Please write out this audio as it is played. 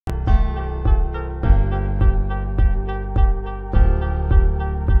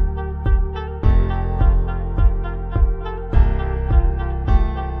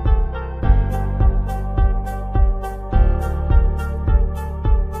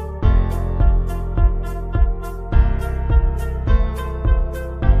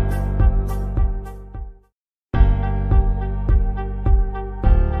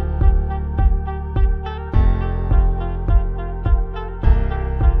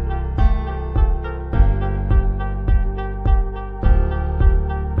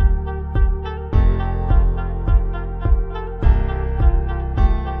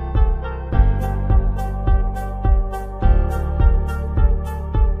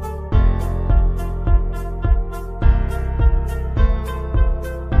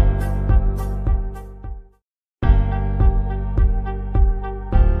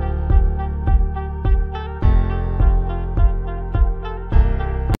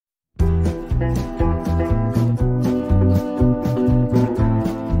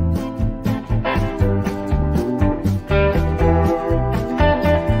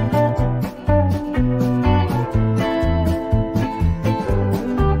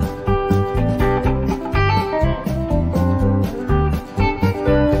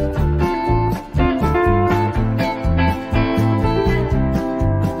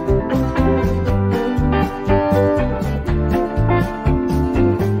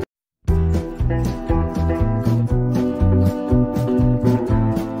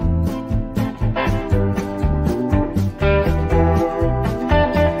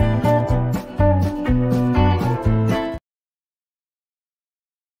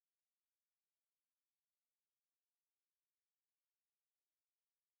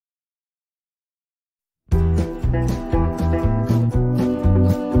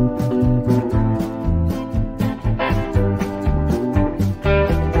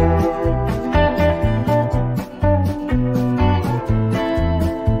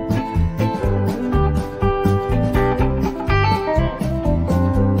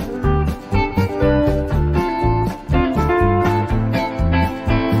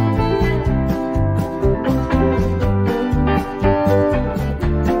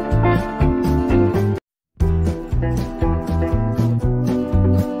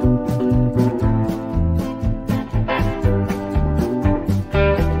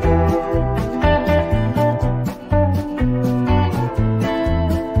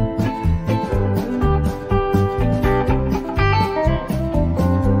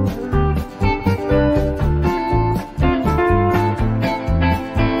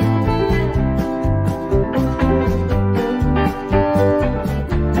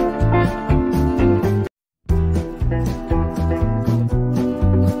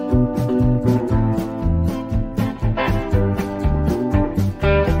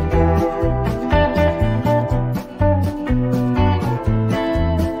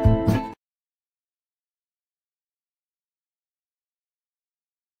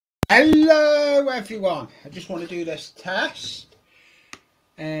Hello everyone, I just want to do this test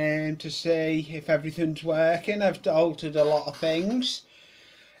and to see if everything's working. I've altered a lot of things.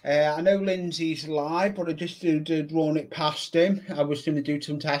 I know Lindsay's live, but I just did run it past him. I was going to do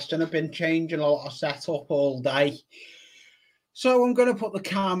some testing. I've been changing a lot of setup all day. So I'm going to put the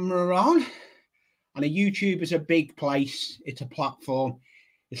camera on. And a YouTube is a big place. It's a platform.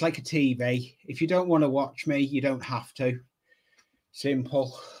 It's like a TV. If you don't want to watch me, you don't have to.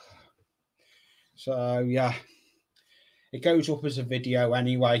 Simple. So yeah, it goes up as a video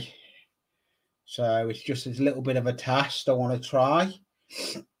anyway. So it's just a little bit of a test I want to try.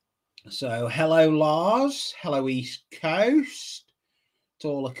 So hello Lars, hello East Coast. That's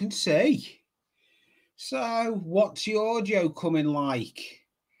all I can see. So what's the audio coming like?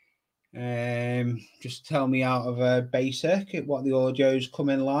 Just tell me out of a basic what the audio's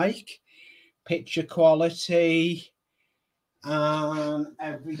coming like. Picture quality and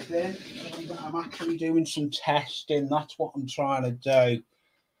everything. I'm actually doing some testing. That's what I'm trying to do.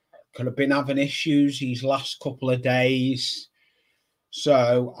 Could have been having issues these last couple of days.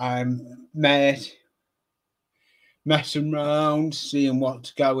 So I'm messing around, seeing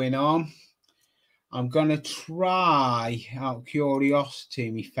what's going on. I'm going to try, out of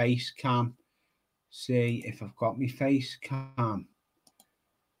curiosity, my face cam. See if I've got my face cam.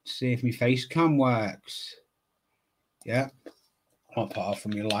 See if my face cam works. Yeah. Apart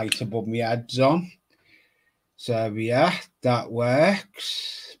from my light above my head's on. So yeah, that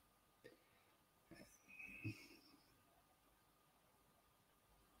works.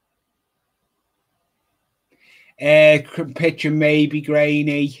 Picture may be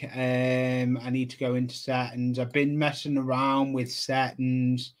grainy. I need to go into settings. I've been messing around with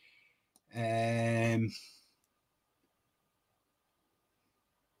settings.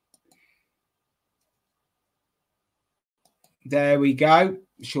 There we go.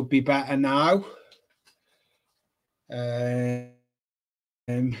 Should be better now. Is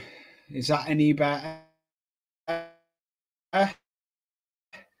that any better?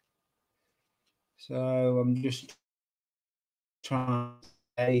 So I'm just trying to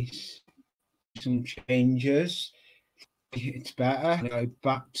make some changes. It's better. Go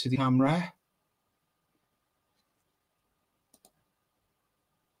back to the camera.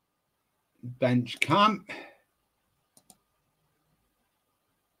 Bench cam.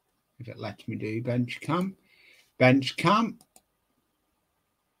 If it lets me do bench cam. Bench cam.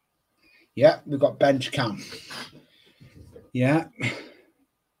 Yeah, we've got bench cam. Yeah.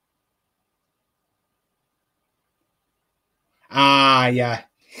 Yeah.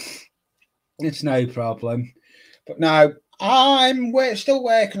 It's no problem. But now we're still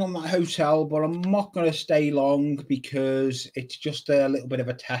working on that hotel, but I'm not going to stay long because it's just a little bit of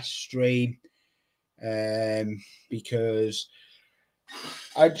a test stream. Because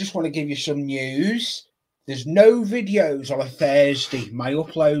I just want to give you some news. There's no videos on a Thursday. My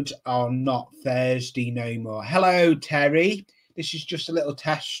uploads are not Thursday no more. Hello, Terry. This is just a little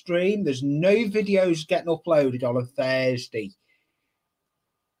test stream. There's no videos getting uploaded on a Thursday.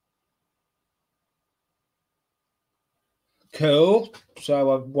 Cool.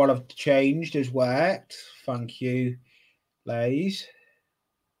 So what I've changed has worked. Thank you, Lars.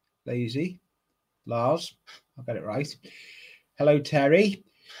 I'll get it right. Hello, Terry.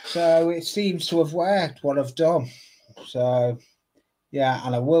 So it seems to have worked what I've done. So yeah,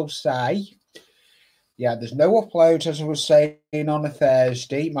 and I will say, yeah, there's no uploads, as I was saying, on a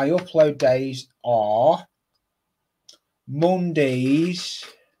Thursday. My upload days are Mondays.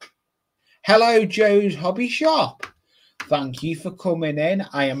 Hello, Joe's Hobby Shop. Thank you for coming in.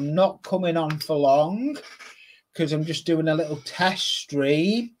 I am not coming on for long because I'm just doing a little test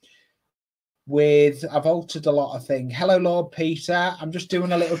stream I've altered a lot of things. Hello, Lord Peter. I'm just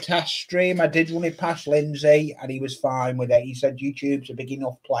doing a little test stream. I did run it past Lindsay and he was fine with it. He said YouTube's a big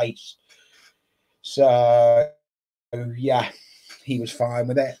enough place. So, yeah, he was fine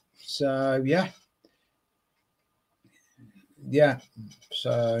with it. So, yeah. Yeah.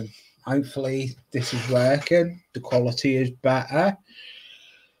 So, hopefully this is working. The quality is better.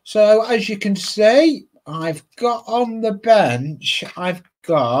 So, as you can see, I've got on the bench, I've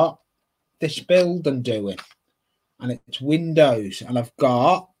got this build I'm doing. And it's Windows. And I'm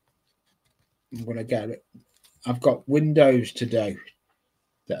going to get it. I've got Windows to do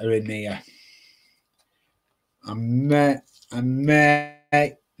that are in here. No,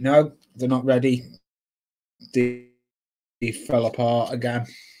 they're not ready. They fell apart again.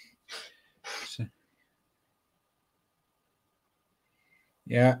 So,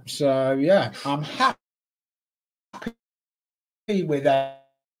 yeah, so yeah, I'm happy with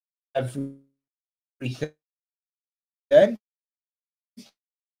everything.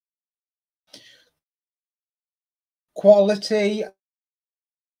 quality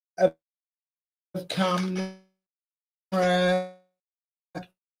of camera,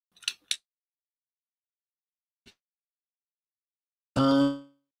 and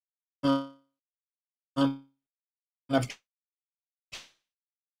I've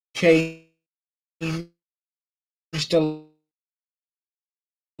changed a lot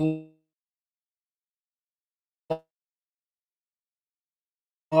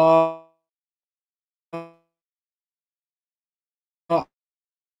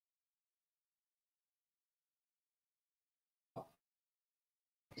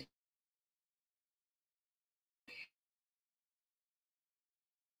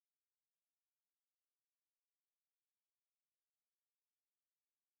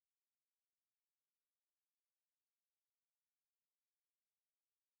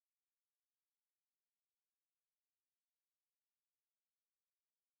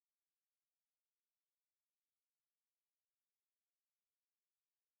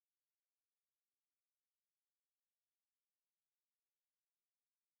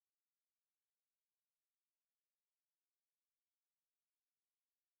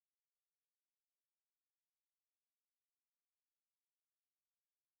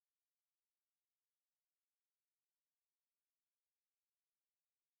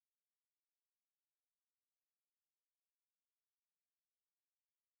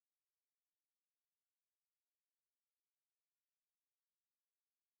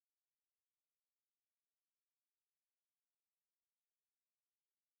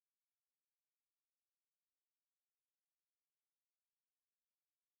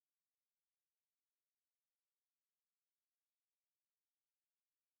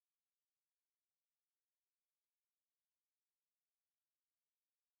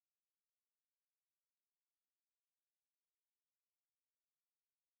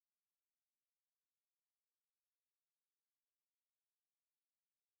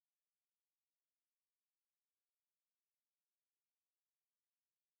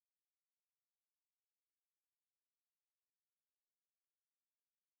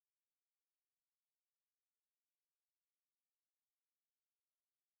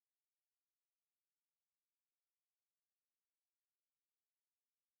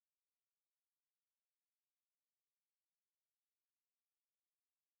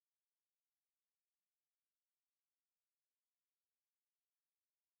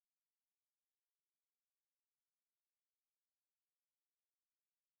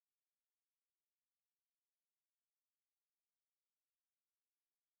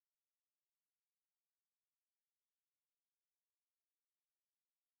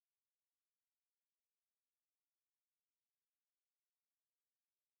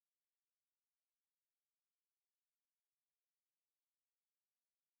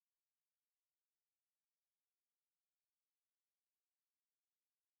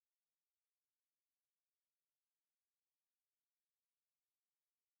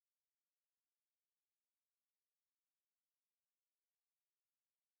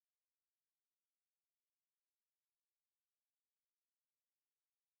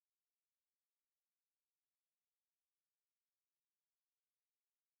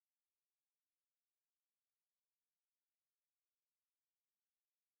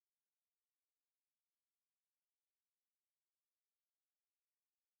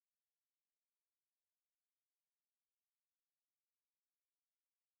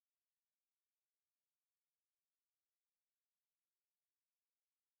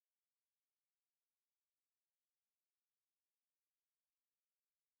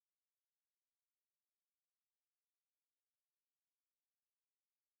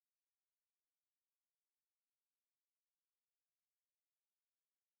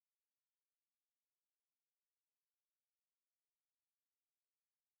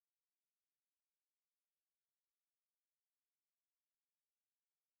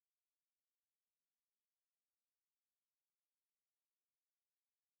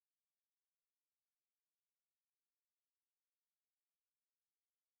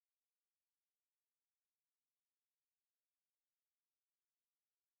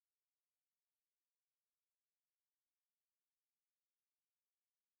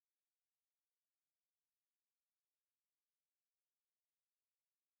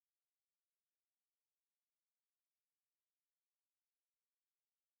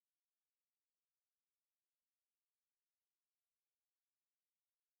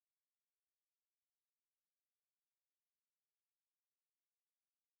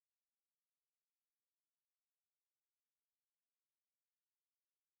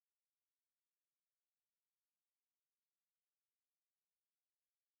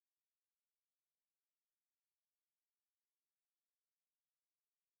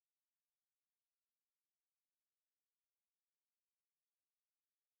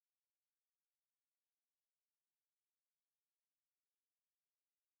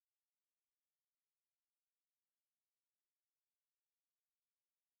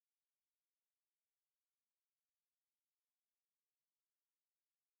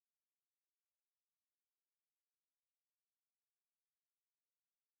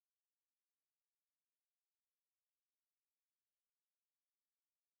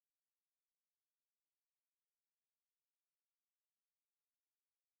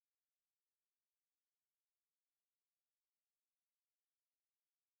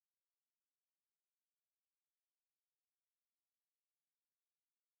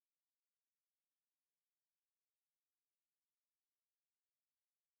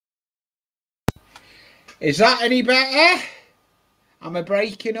Is that any better? Am I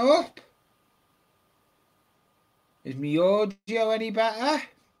breaking up? Is my audio any better?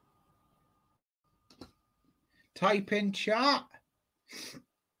 Type in chat.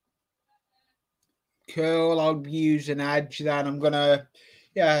 Cool, I'll use an Edge then. I'm gonna,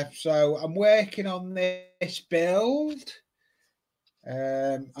 yeah, so I'm working on this build.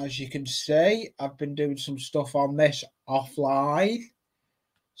 As you can see, I've been doing some stuff on this offline.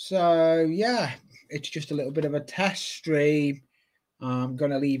 So yeah, it's just a little bit of a test stream. I'm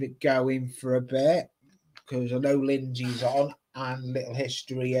gonna leave it going for a bit because I know Lindsay's on and Little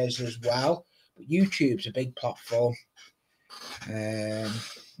History is as well. But YouTube's a big platform.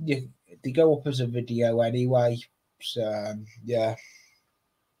 They go up as a video anyway. So yeah.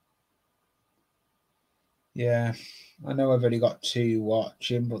 I know I've only got 2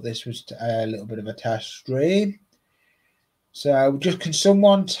 watching, but this was a little bit of a test stream. So just can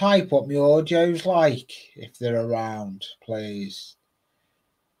someone type what my audio's like if they're around, please?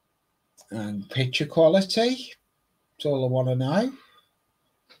 And picture quality. That's all I want to know.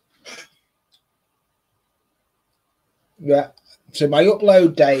 Yeah. So my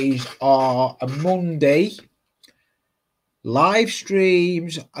upload days are a Monday. Live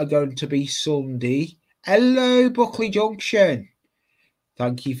streams are going to be Sunday. Hello, Buckley Junction.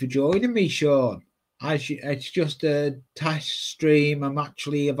 Thank you for joining me, Sean. It's just a test stream.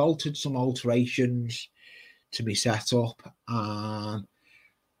 I've altered some alterations to my setup, and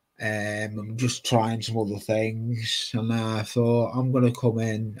I'm just trying some other things. And I thought I'm going to come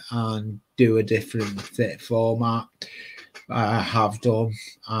in and do a different format. I have done,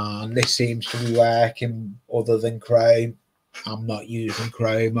 and this seems to be working other than Chrome. I'm not using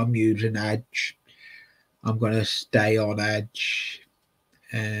Chrome, I'm using Edge. I'm going to stay on Edge.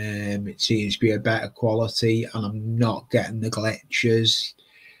 It seems to be a better quality and I'm not getting the glitches.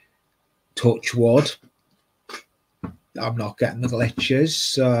 Touch wood. I'm not getting the glitches.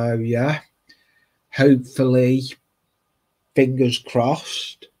 So yeah, hopefully, fingers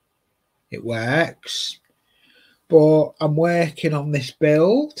crossed, it works. But I'm working on this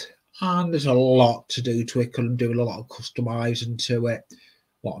build and there's a lot to do to it. I'm doing a lot of customizing to it,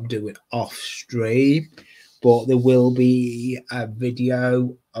 what I'm doing off stream. But there will be a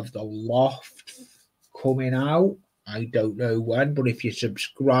video of the loft coming out. I don't know when, but if you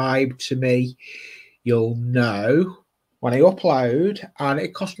subscribe to me, you'll know when I upload, and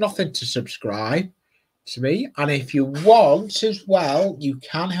it costs nothing to subscribe to me. And if you want as well, you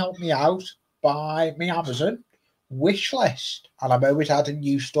can help me out by my Amazon wish list. And I'm always adding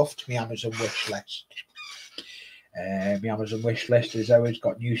new stuff to my Amazon wish list. My Amazon wish list has always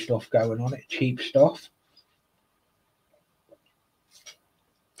got new stuff going on it, cheap stuff.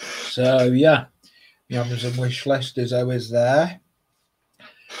 So yeah, the Amazon wish list is always there,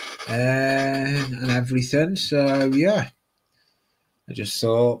 and everything. So yeah, I just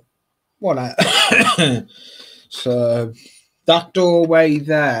thought, so that doorway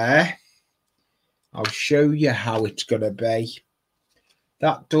there, I'll show you how it's going to be.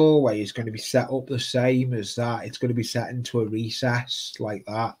 That doorway is going to be set up the same as that. It's going to be set into a recess like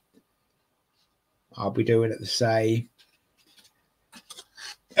that. I'll be doing it the same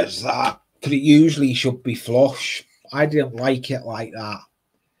as that, because it usually should be flush. I didn't like it like that.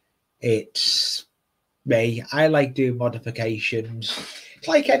 It's me. I like doing modifications. It's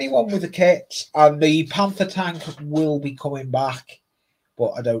like anyone with the kits, and the Panther tank will be coming back,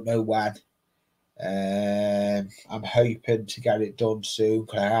 but I don't know when. I'm hoping to get it done soon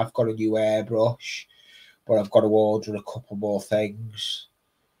because I have got a new airbrush, but I've got to order a couple more things.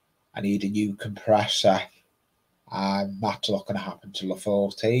 I need a new compressor, and that's not going to happen till the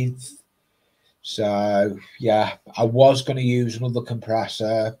 14th. So yeah, I was going to use another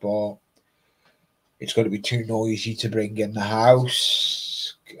compressor, but it's going to be too noisy to bring in the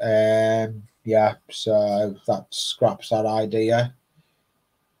house. Yeah, so that scraps that idea.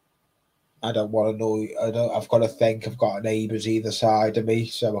 I don't want to know. I've got to think. I've got neighbours either side of me,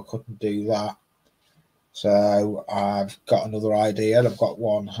 so I couldn't do that. So I've got another idea. I've got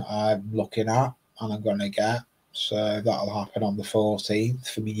one I'm looking at, and I'm going to get. So that'll happen on the 14th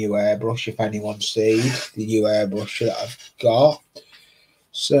for my new airbrush. If anyone's seen the new airbrush that I've got.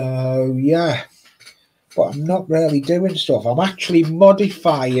 So yeah, but I'm not really doing stuff. I'm actually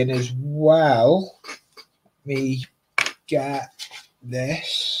modifying as well. Let me get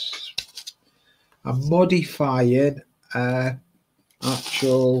this. I'm modifying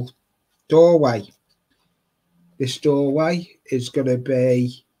actual doorway. This doorway is going to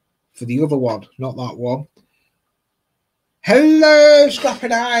be for the other one, not that one. Hello,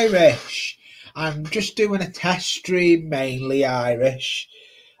 Scrapping Irish. I'm just doing a test stream, mainly Irish.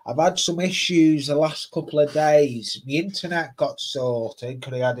 I've had some issues the last couple of days. The internet got sorted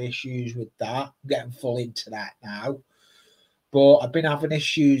because I had issues with that. I'm getting full internet now. But I've been having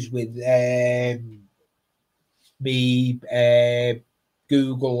issues with me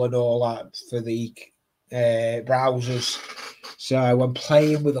Google and all that for the browsers. So I'm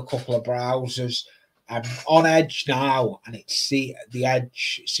playing with a couple of browsers. I'm on Edge now, and the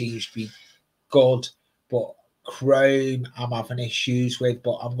Edge seems to be good, but Chrome I'm having issues with.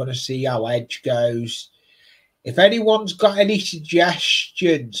 But I'm going to see how Edge goes. If anyone's got any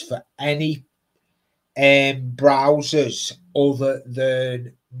suggestions for any browsers other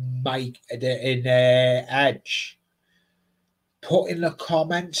than Edge, put in the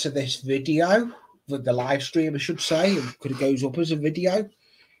comments of this video, with the live stream I should say, because it goes up as a video,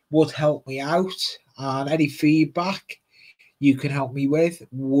 would help me out. And any feedback you can help me with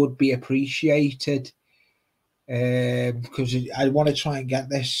would be appreciated, because I want to try and get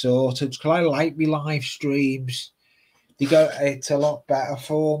this sorted, because I like me live streams. It's a lot better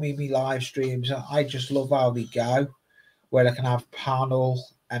for me live streams. I just love how they go, where I can have panel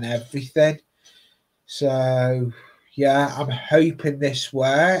and everything. So yeah, I'm hoping this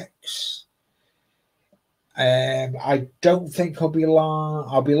works. I don't think I'll be live.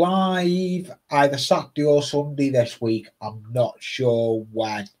 I'll be live either Saturday or Sunday this week. I'm not sure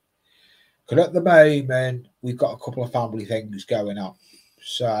when. Because at the moment we've got a couple of family things going on,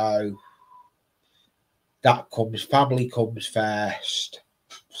 so family comes first.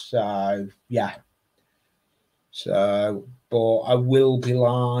 So yeah. So, but I will be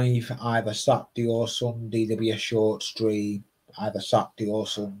live either Saturday or Sunday. There'll be a short stream either Saturday or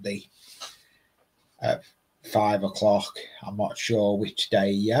Sunday at 5 o'clock. I'm not sure which day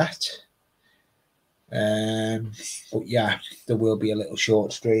yet. But yeah, there will be a little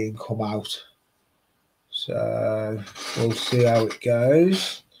short stream come out. So we'll see how it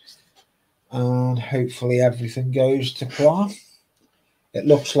goes. And hopefully everything goes to plan. It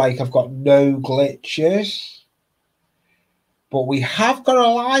looks like I've got no glitches. But we have got a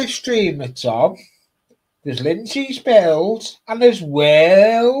live stream that's on. There's Lindsay's build and there's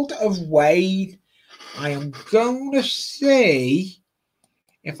World of Wayne. I am going to see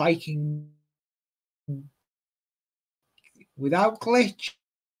if I can, without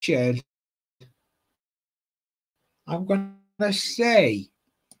glitching, I'm going to see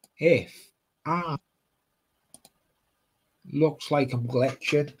if I looks like I'm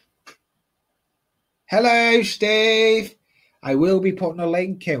glitching. Hello, Steve. I will be putting a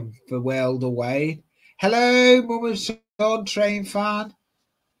link in for World of Wayne. Hello, Mum and Son Train fan.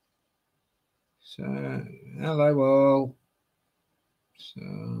 So, hello all.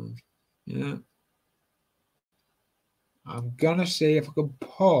 So, yeah. I'm going to see if I can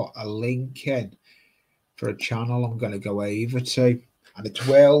put a link in for a channel I'm going to go over to. And it's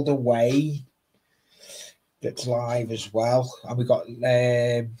World of Wayne that's live as well. And we got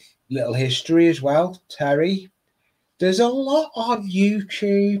Little History as well, Terry. There's a lot on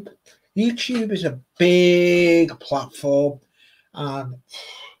YouTube. YouTube is a big platform, and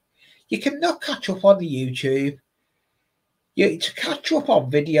you cannot catch up on the YouTube. To catch up on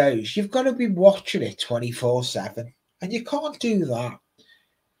videos, you've got to be watching it 24/7, and you can't do that.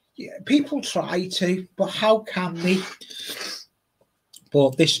 People try to, but how can they?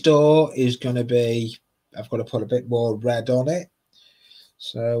 But this door is going to be, I've got to put a bit more red on it.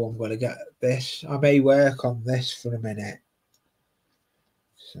 So I'm going to get this. I may work on this for a minute.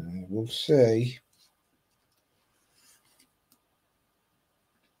 So we'll see.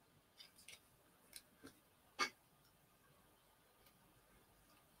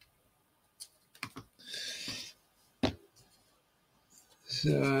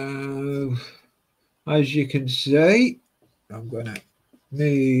 So as you can see, I'm going to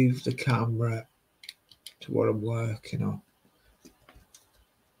move the camera to what I'm working on.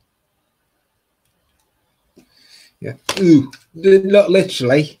 Yeah. Ooh, not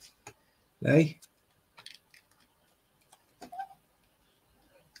literally. Hey.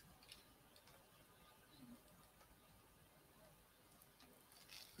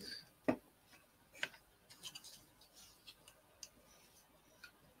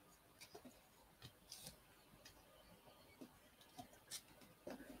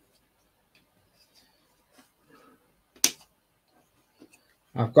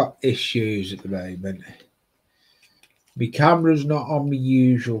 I've got issues at the moment. My camera's not on my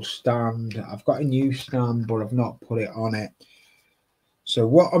usual stand. I've got a new stand, but I've not put it on it. So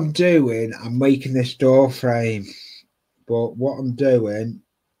what I'm doing, I'm making this door frame. But what I'm doing,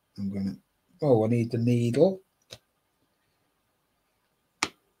 I'm going to... Oh, I need the needle.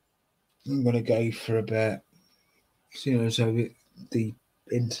 I'm going to go for a bit. So the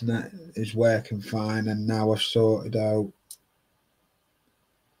internet is working fine, and now I've sorted out.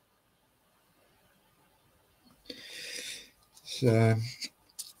 So,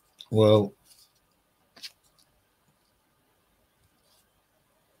 well,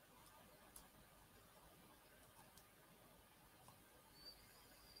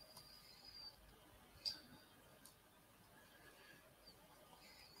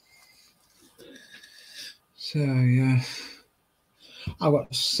 so yeah, I've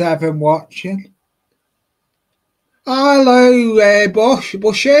got 7 watching. Hello,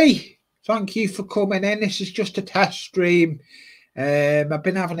 Bushy. Thank you for coming in. This is just a test stream. I've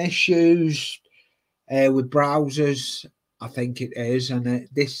been having issues with browsers, I think it is, and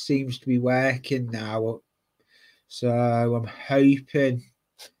this seems to be working now. So I'm hoping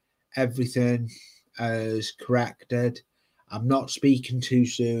everything is corrected. I'm not speaking too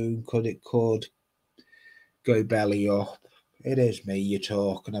soon because it could go belly up. It is me you're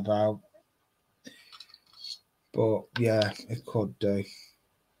talking about. But yeah, it could do.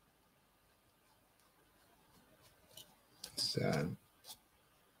 So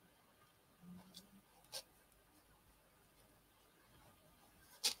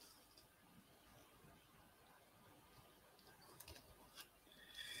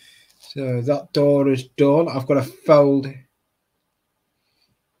that door is done. I've got to fold.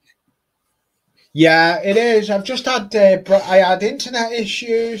 Yeah, it is. I've just had I had internet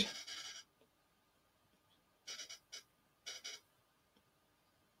issues.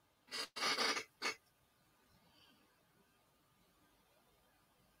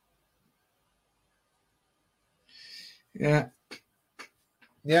 Yeah.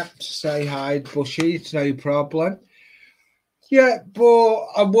 Yeah, say hi, Bushy. It's no problem. Yeah, but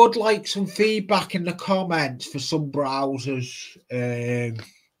I would like some feedback in the comments for some browsers.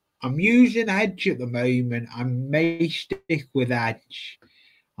 I'm using Edge at the moment. I may stick with Edge.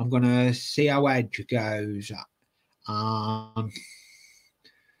 I'm going to see how Edge goes. I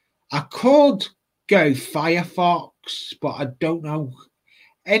could go Firefox, but I don't know.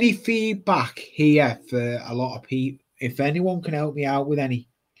 Any feedback here for a lot of people? If anyone can help me out with any.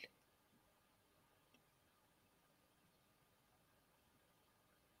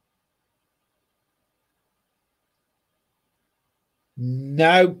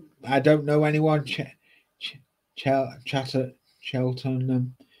 No, I don't know anyone.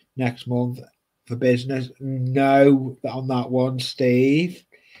 Cheltenham next month for business. No, on that one, Steve.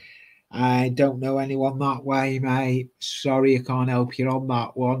 I don't know anyone that way, mate. Sorry, I can't help you on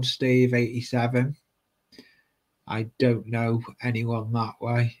that one, Steve 87. I don't know anyone that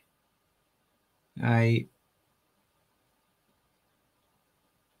way. Nice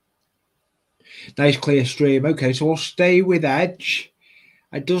clear stream. Okay, so I'll stay with Edge.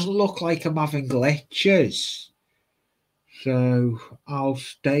 It doesn't look like I'm having glitches. So I'll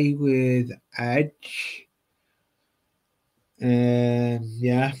stay with Edge.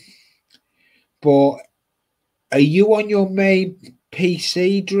 Yeah. But are you on your main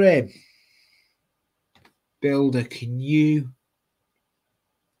PC, Drim? Builder, can you?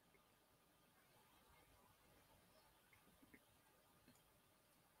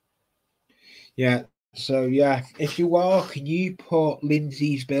 Yeah. So yeah, if you are, can you put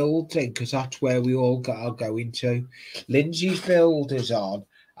Lindsay's builds in? Because that's where we all are going to. Lindsay's build is on,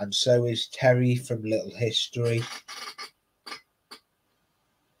 and so is Terry from Little History.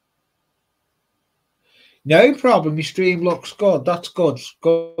 No problem. Your stream looks good. That's good.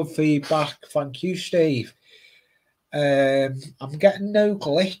 Good feedback. Thank you, Steve. I'm getting no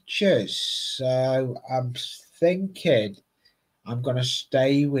glitches, so I'm thinking I'm going to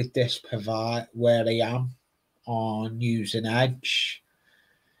stay with this provide where I am on using Edge.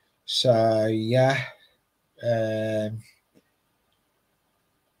 So yeah, if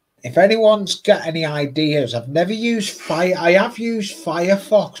anyone's got any ideas, I've never used Fire. I have used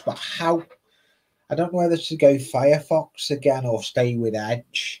Firefox, but how? I don't know whether to go Firefox again or stay with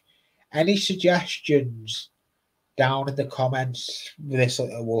Edge. Any suggestions down in the comments? This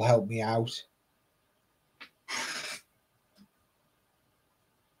will help me out.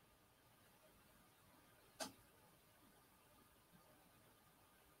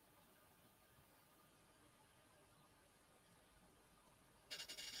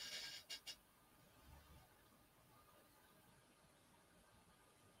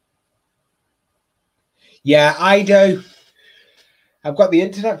 Yeah, I do. I've got the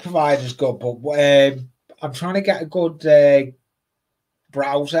internet providers good, but I'm trying to get a good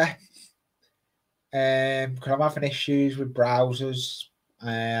browser. Because I'm having issues with browsers.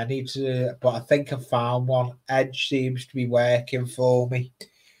 I need to, but I think I found one. Edge seems to be working for me.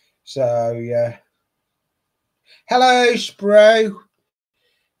 So yeah. Hello, Spro.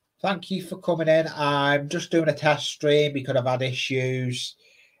 thank you for coming in. I'm just doing a test stream because I've had issues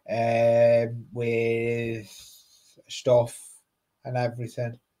with stuff and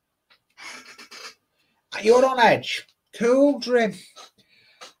everything. You're on Edge. Cool, Dream.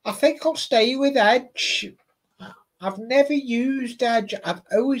 I think I'll stay with Edge. I've never used Edge. I've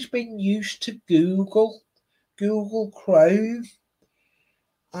always been used to Google Chrome.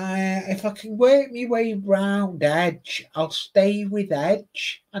 If I can work my way round Edge, I'll stay with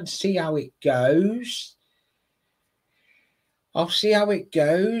Edge and see how it goes. I'll see how it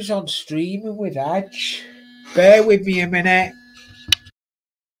goes on streaming with Edge. Bear with me a minute.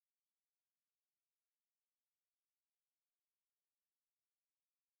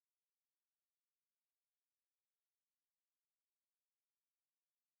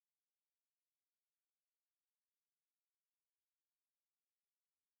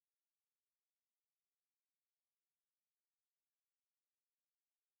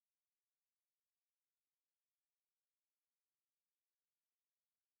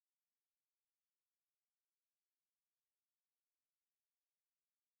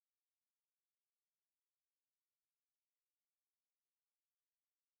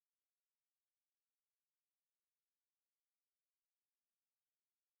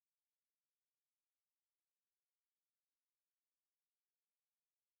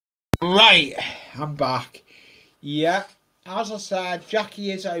 Right, I'm back. Yeah, as I said,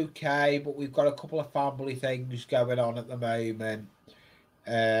 Jackie is okay, but we've got a couple of family things going on at the moment.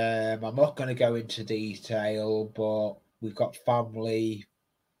 I'm not going to go into detail, but we've got family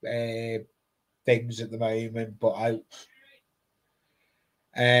things at the moment. But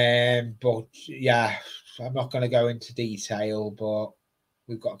yeah, I'm not going to go into detail, but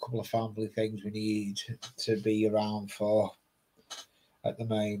we've got a couple of family things we need to be around for at the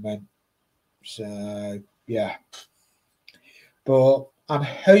moment. So yeah, but I'm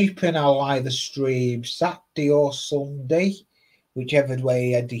hoping I'll either stream Saturday or Sunday, whichever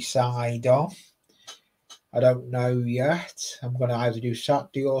way I decide on. I don't know yet. I'm going to either do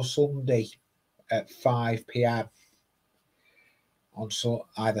Saturday or Sunday at 5 p.m. on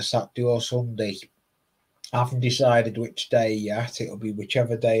either Saturday or Sunday. I haven't decided which day yet. It'll be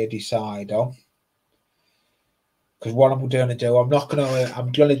whichever day I decide on. Because what I'm going to do, I'm going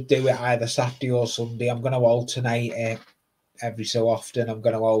to do it either Saturday or Sunday. I'm going to alternate it every so often. I'm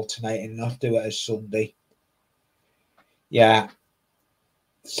going to alternate and not do it as Sunday. Yeah.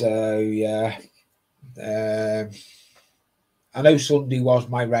 So, yeah. I know Sunday was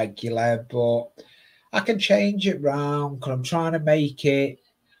my regular, but I can change it round because I'm trying to make it.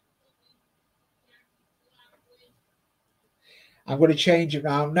 I'm going to change it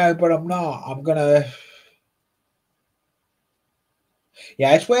round. No, but I'm not. I'm going to.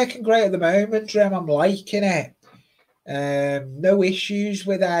 Yeah, it's working great at the moment, Drem. I'm liking it. No issues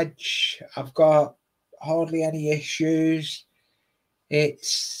with Edge. I've got hardly any issues. It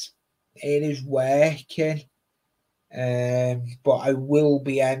is working. But I will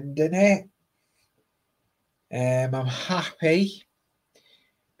be ending it. I'm happy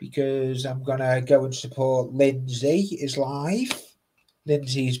because I'm gonna go and support Lindsay is live.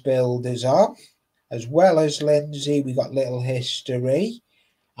 Lindsay's build is on. As well as Lindsay, we got Little History.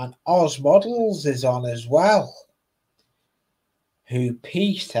 And Oz Models is on as well. Who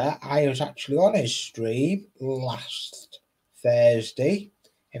Peter, I was actually on his stream last Thursday.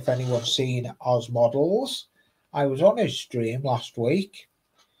 If anyone's seen Oz Models, I was on his stream last week.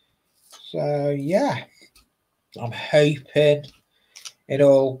 So yeah, I'm hoping it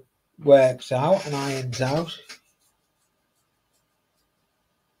all works out and irons out.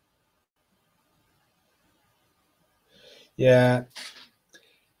 Yeah.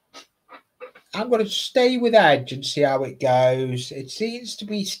 I'm going to stay with Edge and see how it goes. It seems to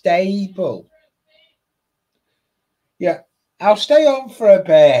be stable. Yeah, I'll stay on for a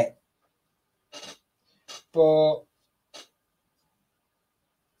bit. But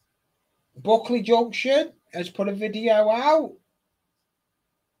Buckley Junction has put a video out.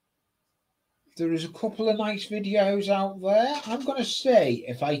 There is a couple of nice videos out there. I'm going to see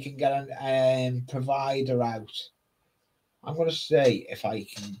if I can get a provider out. I'm going to see if I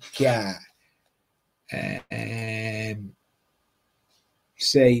can get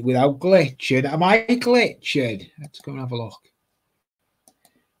see without glitching. Am I glitching? Let's go and have a look.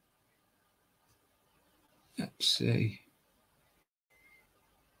 Let's see.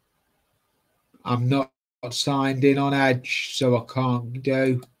 I'm not signed in on Edge, so I can't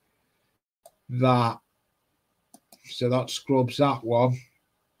do that. So that scrubs that one.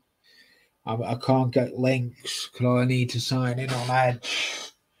 I can't get links because I need to sign in on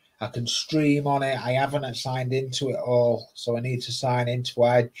Edge. I can stream on it. I haven't signed into it all, so I need to sign into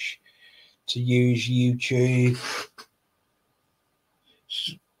Edge to use YouTube.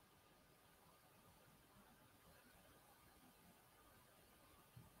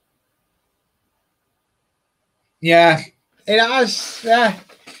 Yeah, it has. Yeah,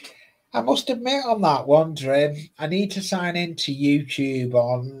 I must admit on that one, Drim, I need to sign into YouTube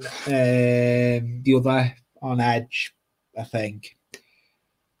on the other on Edge, I think.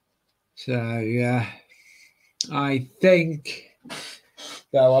 So yeah, I think.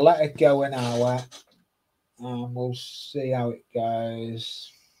 So I'll let it go an hour, and we'll see how it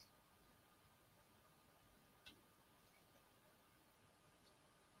goes.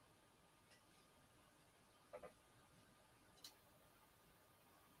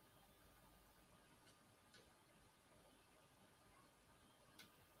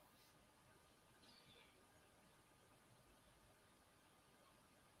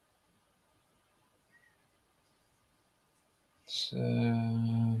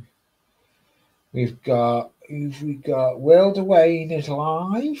 So we've got World of Wayne is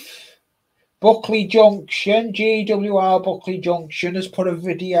live. Buckley Junction, GWR Buckley Junction has put a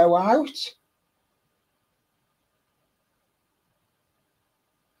video out.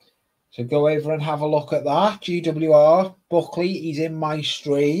 So go over and have a look at that. GWR Buckley, he's in my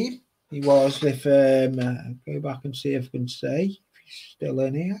stream. He was if go back and see if I can see if he's still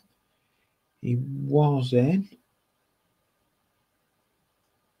in here. He was in.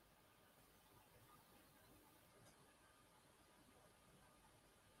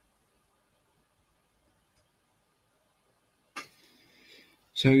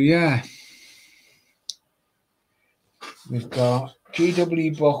 So yeah, we've got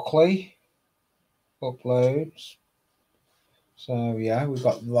GW Buckley uploads. So yeah, we've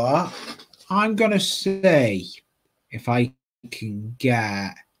got that. I'm gonna see if I can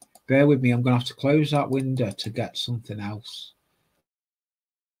get. Bear with me. I'm gonna have to close that window to get something else.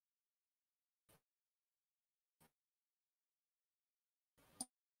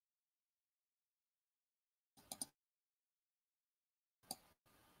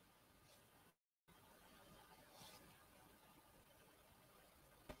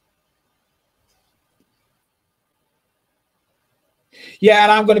 Yeah,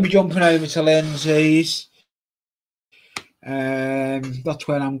 and I'm going to be jumping over to Lindsay's. That's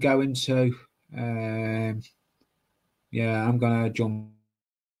where I'm going to. Yeah, I'm going to jump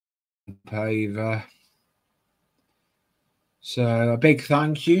over. So a big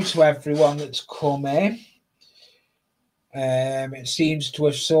thank you to everyone that's come in. It seems to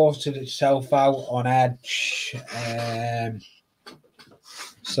have sorted itself out on Edge.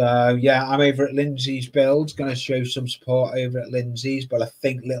 So yeah, I'm over at Lindsay's build. Going to show some support over at Lindsay's, but I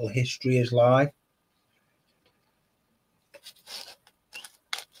think Little History is live.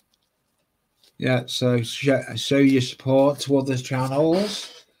 Yeah, so show your support to other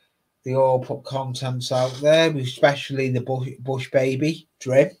channels. They all put contents out there, especially the Bush baby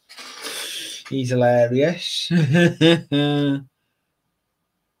Drim. He's hilarious.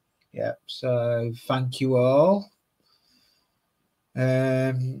 Yeah, so thank you all.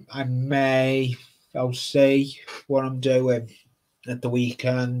 I'll see what I'm doing at the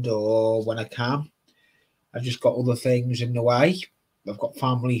weekend or when I can. I've just got other things in the way. I've got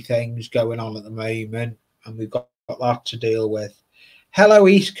family things going on at the moment, and we've got that to deal with. Hello,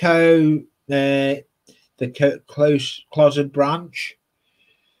 East Coast, the closet branch.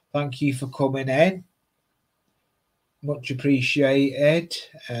 Thank you for coming in. Much appreciated.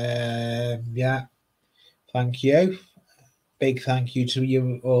 Yeah, thank you. Big thank you to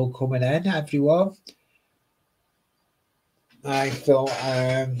you all coming in, everyone. I thought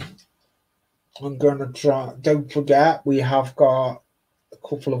I'm going to try. Don't forget, we have got a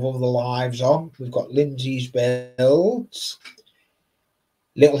couple of other lives on. We've got Lindsay's builds.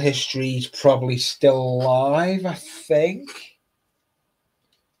 Little History's probably still live, I think.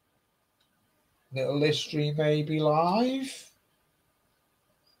 Little History may be live.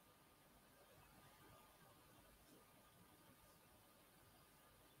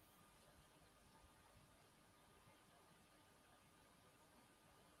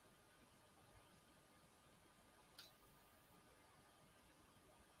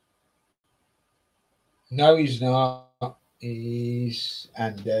 No, he's not. He's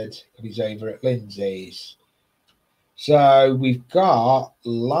ended. He's over at Lindsay's. So we've got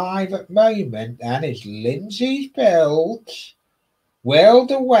live at the moment, and it's Lindsay's build,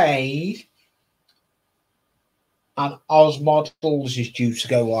 World of Wayne, and Oz Models is due to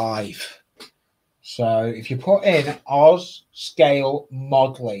go live. So if you put in Oz Scale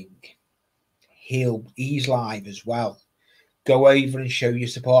Modeling, he's live as well. go over and show your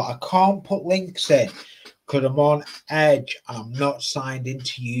support. I can't put links in because I'm on Edge and I'm not signed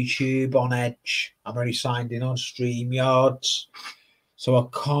into YouTube on Edge. I'm only signed in on StreamYards. So I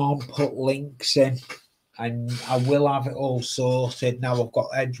can't put links in. And I will have it all sorted now I've got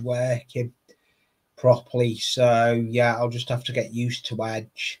Edge working properly. So yeah, I'll just have to get used to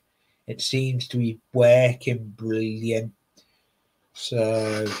Edge. It seems to be working brilliant.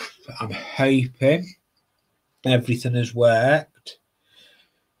 So I'm hoping everything has worked.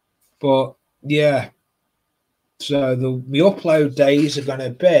 But yeah, so my upload days are going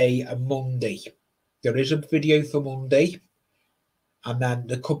to be a Monday. There is a video for Monday, and then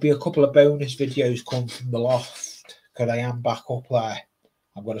there could be a couple of bonus videos come from the loft because I am back up there.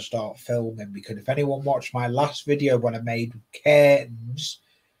 I'm going to start filming because if anyone watched my last video when I made curtains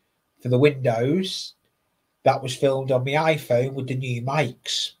for the windows, that was filmed on my iPhone with the new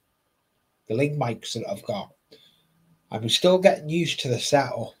mics, the Ling mics that I've got. I'm still getting used to the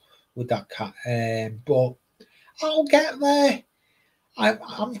setup with that cat, but I'll get there.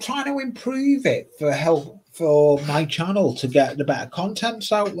 I'm trying to improve it for my channel to get the better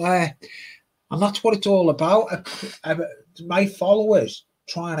contents out there, and that's what it's all about. My followers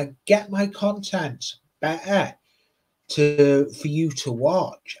trying to get my content better for you to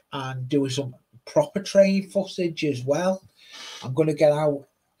watch and do some proper train footage as well. I'm going to get out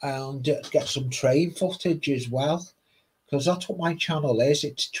and get some train footage as well because that's what my channel is.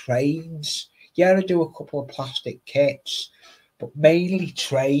 It's trains. Yeah, I do a couple of plastic kits, but mainly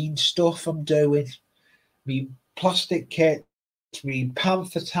train stuff I'm doing. Me plastic kits, me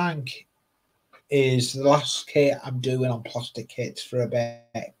Panther tank is the last kit I'm doing on plastic kits for a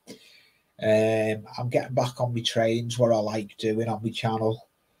bit. I'm getting back on my trains, what I like doing on my channel.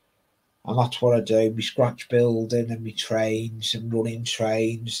 And that's what I do, my scratch building and my trains and running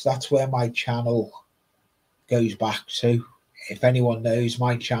trains. That's where my channel goes back to. If anyone knows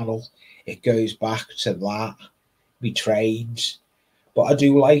my channel, it goes back to that, my trains. But I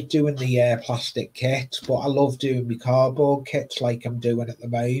do like doing the plastic kits, but I love doing my cardboard kits like I'm doing at the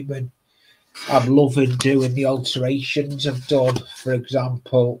moment. I'm loving doing the alterations I've done, for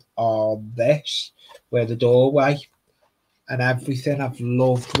example, on this, where the doorway and everything. I've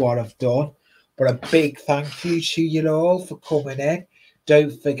loved what I've done. But a big thank you to you all for coming in.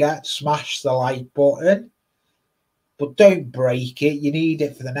 Don't forget, smash the like button. But don't break it. You need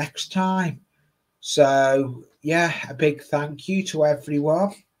it for the next time. So, yeah, a big thank you to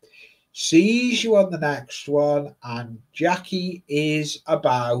everyone. See you on the next one. And Jackie is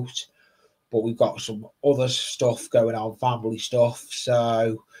about. But we've got some other stuff going on, family stuff.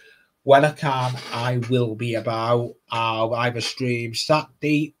 So when I can, I will be about. I'll either stream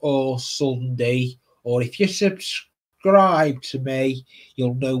Saturday or Sunday. Or if you subscribe to me,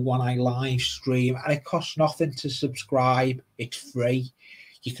 you'll know when I live stream. And it costs nothing to subscribe. It's free.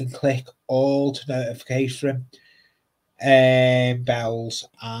 You can click all to notification bells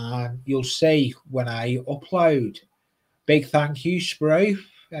and you'll see when I upload. Big thank you, Spro.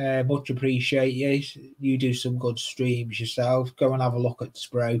 Much appreciate you. You do some good streams yourself. Go and have a look at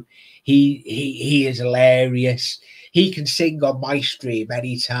Spro. He is hilarious. He can sing on my stream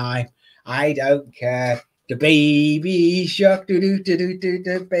anytime. I don't care. The baby shark, do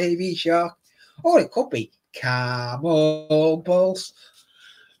baby shark. Or it could be camel balls.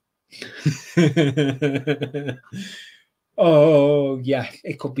 Oh yeah,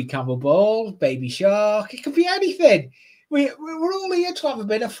 it could be camel balls, baby shark. It could be anything. We're all here to have a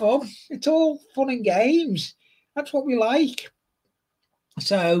bit of fun. It's all fun and games. That's what we like.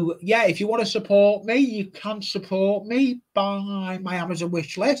 So, yeah, if you want to support me, you can support me by my Amazon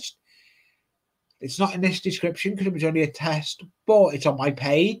wish list. It's not in this description because it was only a test, but it's on my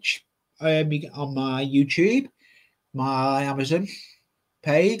page, on my YouTube, my Amazon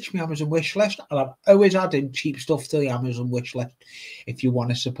page, my Amazon wish list. And I'm always adding cheap stuff to the Amazon wish list if you want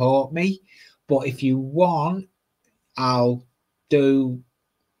to support me. But if you want, I'll do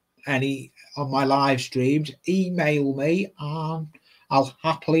any on my live streams, email me and I'll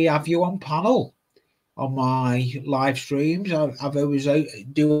happily have you on panel on my live streams. I've always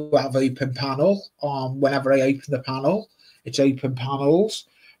do have open panel on whenever I open the panel. It's open panels.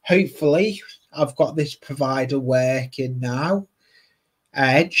 Hopefully I've got this provider working now,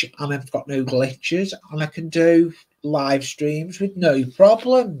 Edge, and I've got no glitches and I can do live streams with no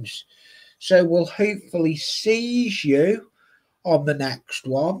problems. So we'll hopefully see you on the next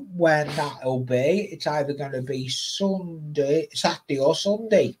one when that'll be. It's either going to be Saturday or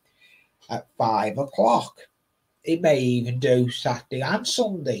Sunday at 5 o'clock. It may even do Saturday and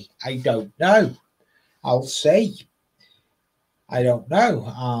Sunday. I don't know. I'll see. I don't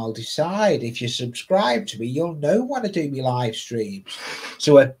know. I'll decide. If you subscribe to me, you'll know when I do my live streams.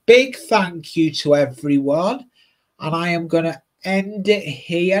 So a big thank you to everyone. And I am going to end it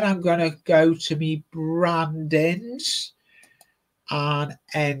here. I'm going to go to me brandings and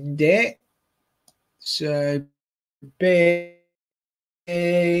end it. So big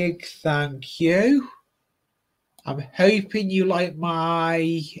thank you. I'm hoping you like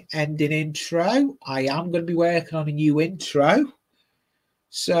my ending intro. I am going to be working on a new intro.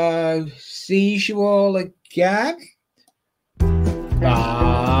 So see you all again.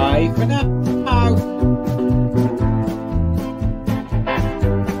 Bye for now.